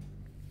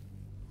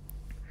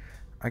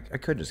 I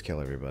could just kill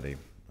everybody.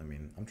 I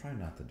mean, I'm trying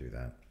not to do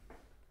that.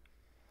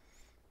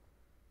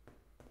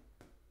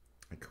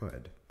 I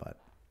could,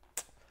 but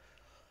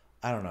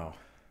I don't know.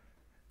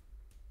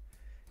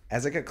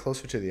 As I get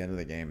closer to the end of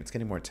the game, it's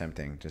getting more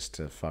tempting just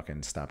to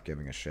fucking stop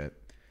giving a shit.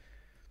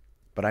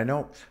 But I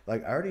know,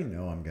 like, I already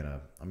know I'm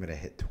gonna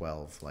hit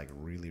 12 like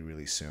really,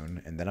 really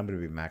soon, and then I'm gonna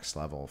be max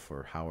level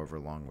for however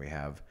long we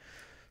have.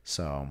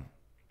 So,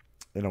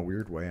 in a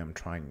weird way, I'm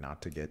trying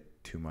not to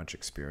get too much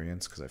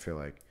experience because I feel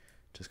like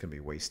it's just gonna be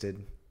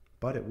wasted.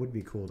 But it would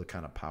be cool to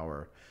kind of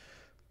power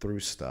through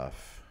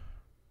stuff.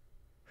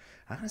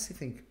 I honestly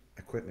think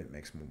equipment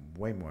makes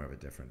way more of a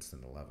difference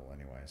than the level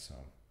anyway. So,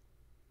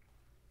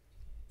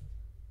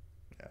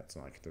 yeah, it's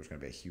not like there's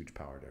gonna be a huge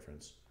power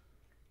difference.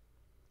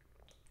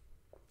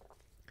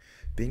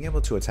 Being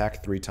able to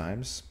attack 3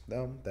 times,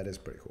 though, that is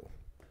pretty cool.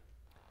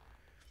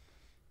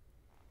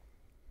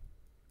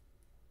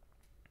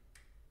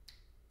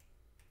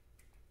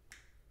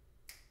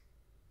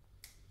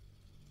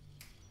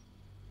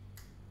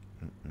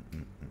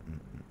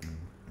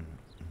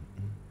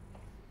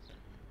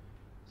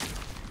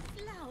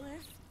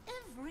 Flowers,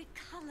 every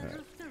color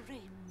of the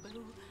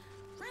rainbow.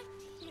 Right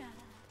here.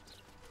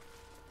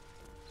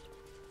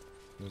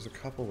 There's a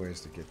couple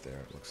ways to get there,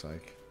 it looks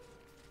like.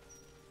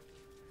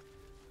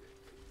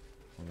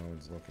 Well, no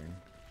one's looking.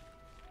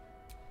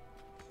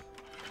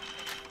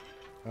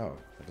 Oh,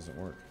 that doesn't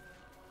work.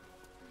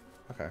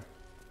 Okay.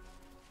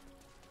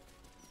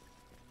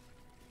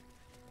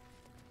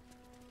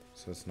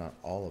 So it's not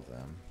all of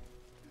them.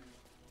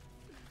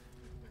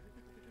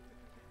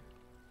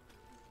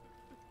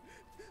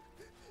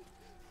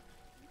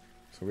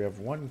 So we have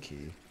one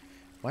key.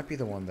 Might be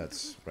the one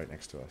that's right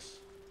next to us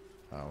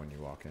when you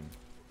walk in.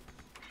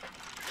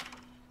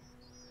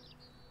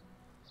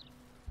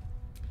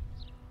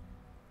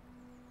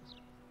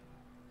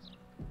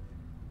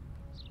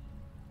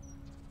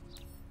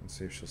 Let's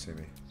see if she'll see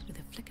me. With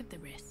a flick of the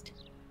wrist.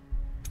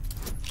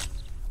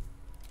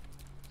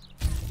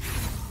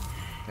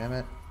 Damn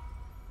it.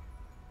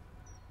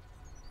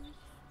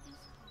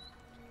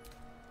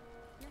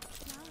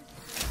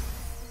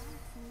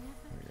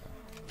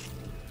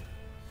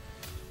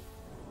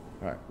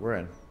 Alright, we're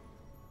in.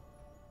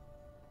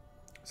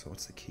 So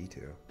what's the key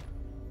to?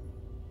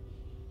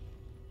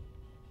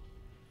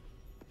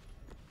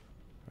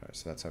 Alright,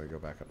 so that's how we go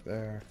back up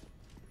there.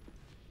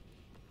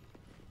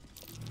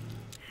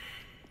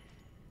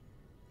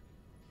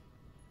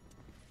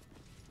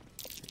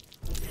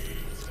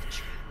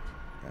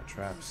 Got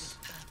traps.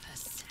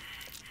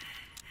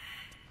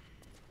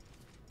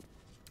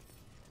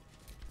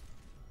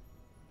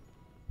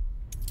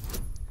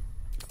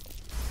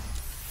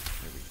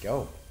 There we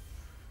go.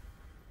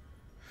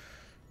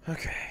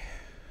 Okay.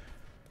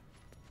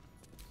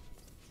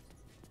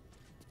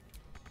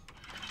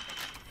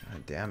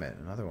 God damn it,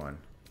 another one.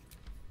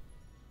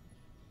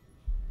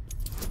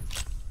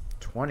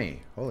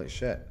 20. Holy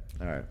shit.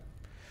 Alright.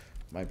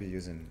 Might be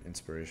using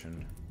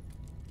inspiration.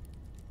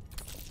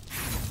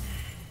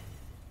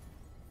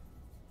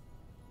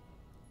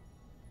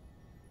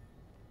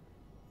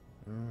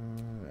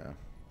 Yeah.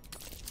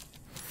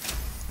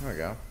 There we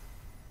go.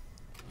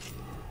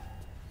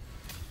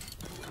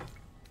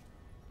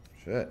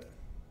 Shit.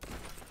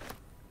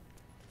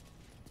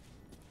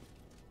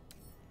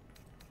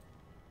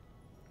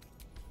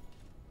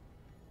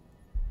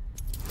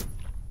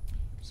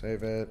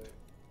 Save it.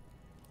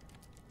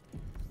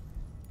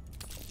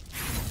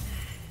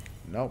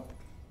 Nope.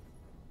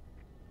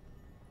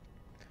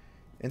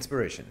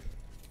 Inspiration.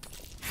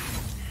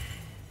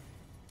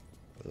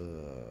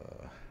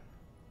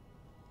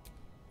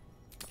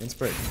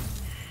 Inspiration.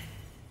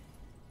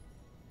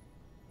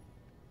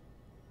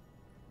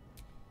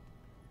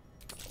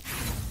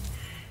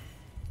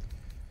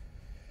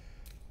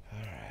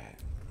 Alright.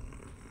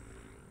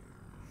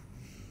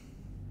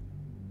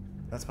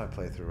 That's my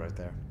playthrough right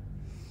there.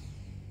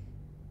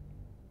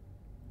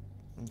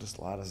 Just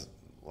a lot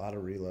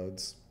of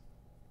reloads.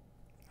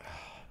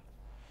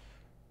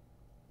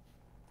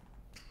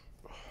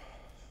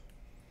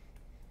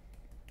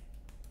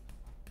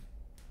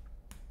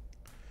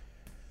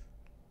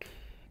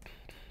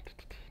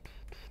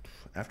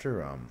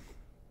 After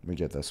we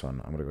get this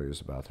one, I'm gonna go use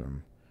the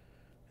bathroom,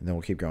 and then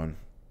we'll keep going.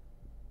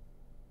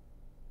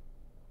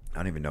 I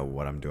don't even know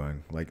what I'm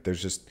doing. Like,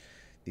 there's just,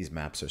 these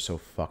maps are so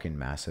fucking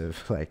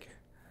massive. Like,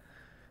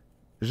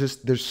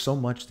 there's so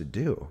much to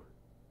do.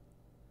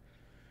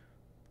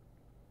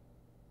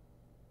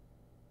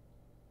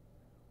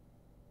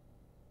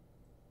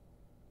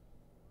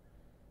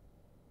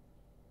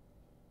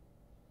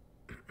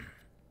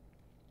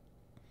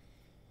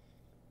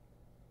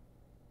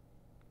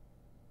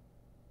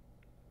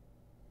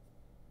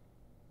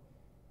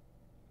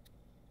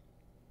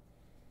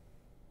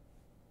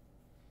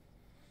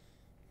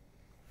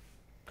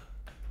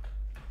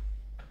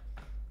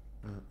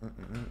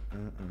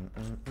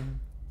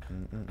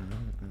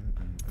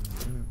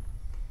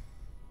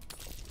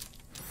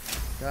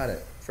 Got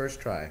it.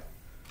 First try.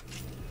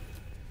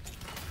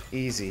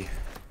 Easy.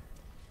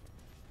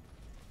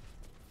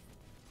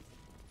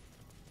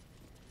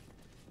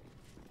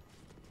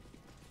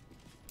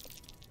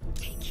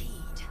 Take heed.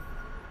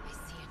 I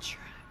see a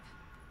trap.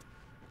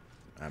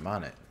 I'm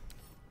on it.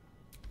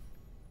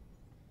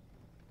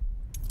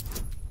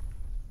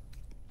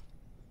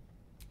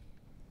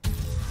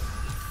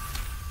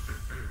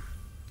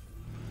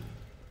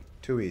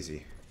 Too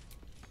easy.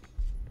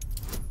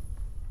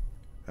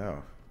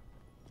 Oh.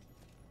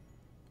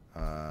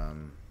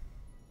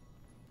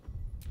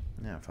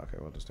 Yeah, fuck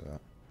it, we'll just do that.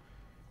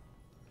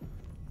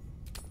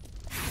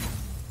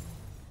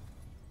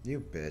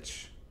 You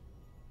bitch.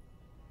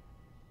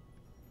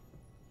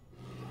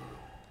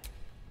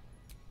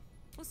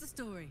 What's the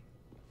story?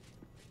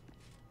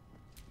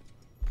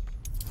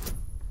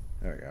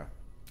 There we go.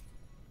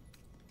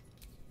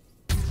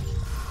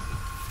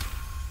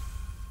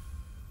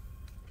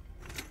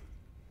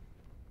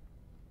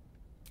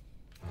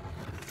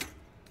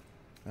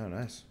 Oh,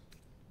 nice.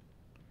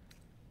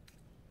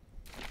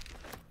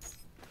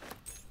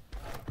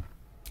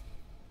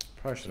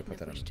 Probably should have put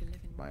that in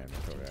my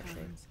inventory,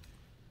 actually.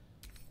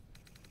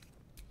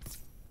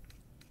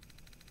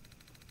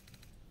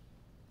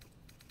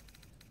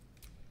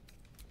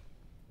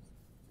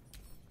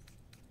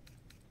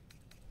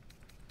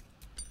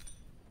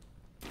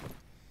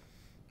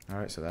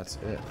 Alright, so that's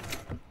it.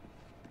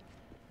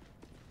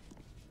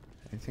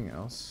 Anything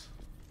else?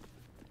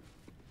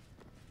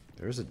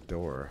 There's a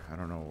door. I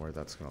don't know where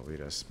that's going to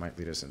lead us. Might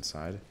lead us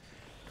inside.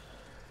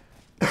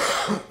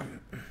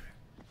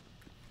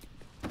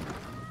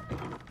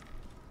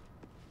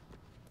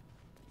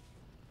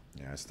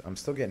 Yeah, I'm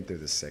still getting through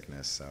this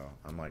sickness, so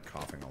I'm like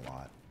coughing a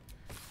lot.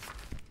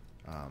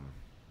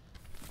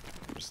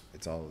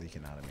 It's all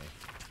leaking out of me.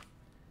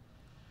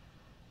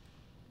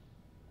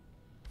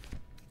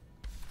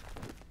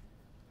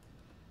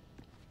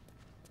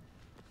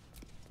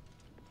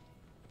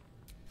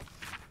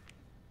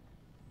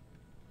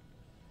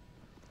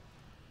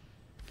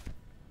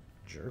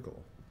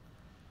 Jurgle.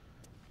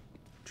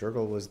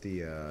 Jurgle was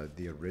the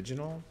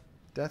original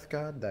death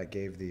god that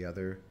gave the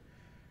other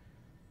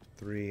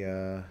three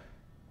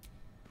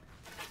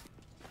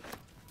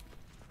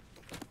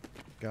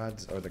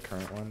gods, or the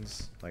current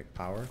ones, like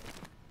power.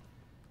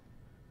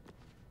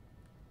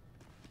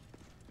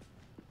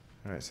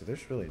 Alright, so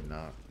there's really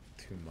not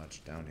too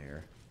much down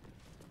here.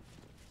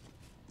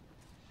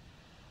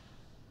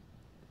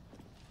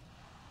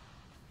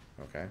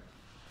 Okay.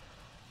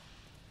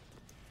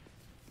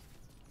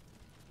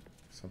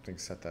 Something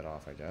set that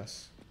off, I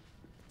guess.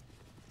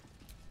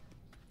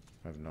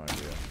 I have no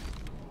idea.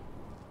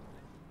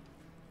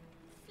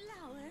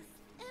 Flowers,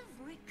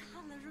 every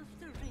color of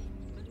the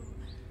rainbow,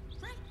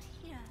 right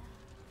here.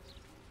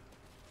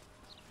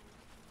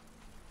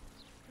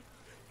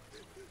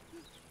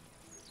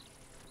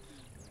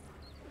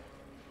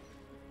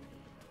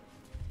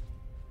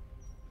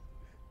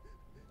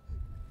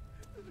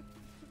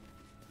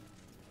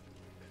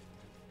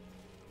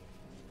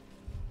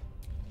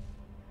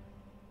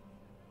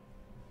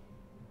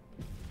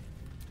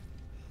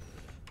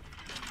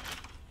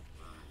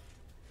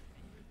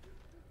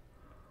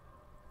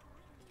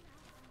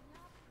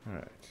 All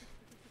right.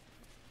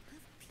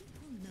 Have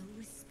people no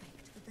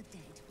respect for the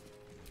dead?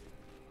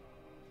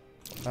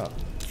 Oh.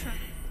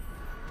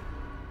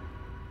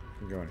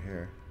 You can go in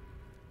here.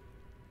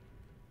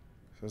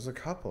 So there's a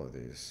couple of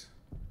these.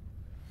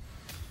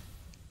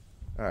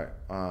 All right.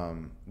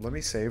 Let me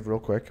save real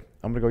quick.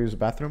 I'm gonna go use the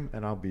bathroom,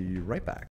 and I'll be right back.